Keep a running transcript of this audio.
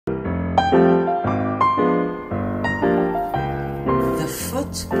The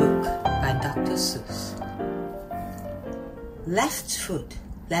Foot Book by Dr. Seuss. Left foot,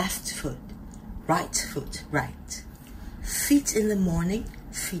 right foot, right. Feet in the morning,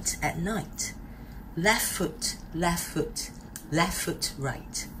 feet at night. Left foot,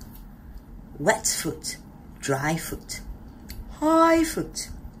 right. Wet foot, dry foot. High foot,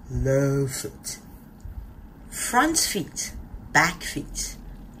 low foot. Front feet, back feet.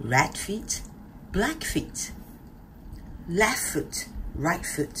 Red feet, black feet. Left foot, right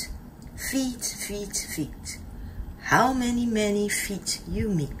foot. Feet. How many feet you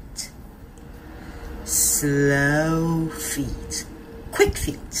meet. Slow feet, quick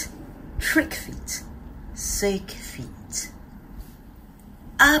feet, trick feet, sick feet.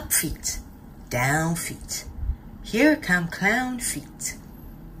 Up feet, down feet. Here come clown feet.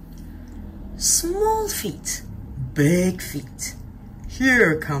 Small feet, big feet.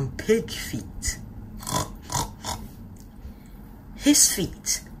 Here come pig feet. His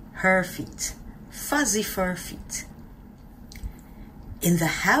feet, her feet, fuzzy fur feet. In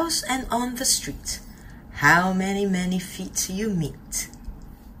the house and on the street, how many feet you meet.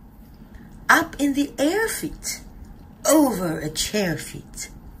 Up in the air feet, over a chair feet.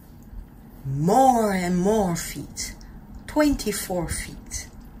 More and more feet, 24 feet.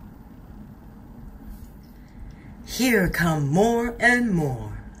 Here come more and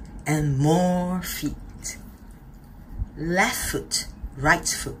more feet. Left foot, right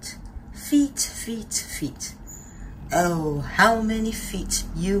foot, feet. Oh, how many feet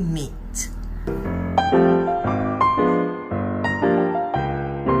you meet.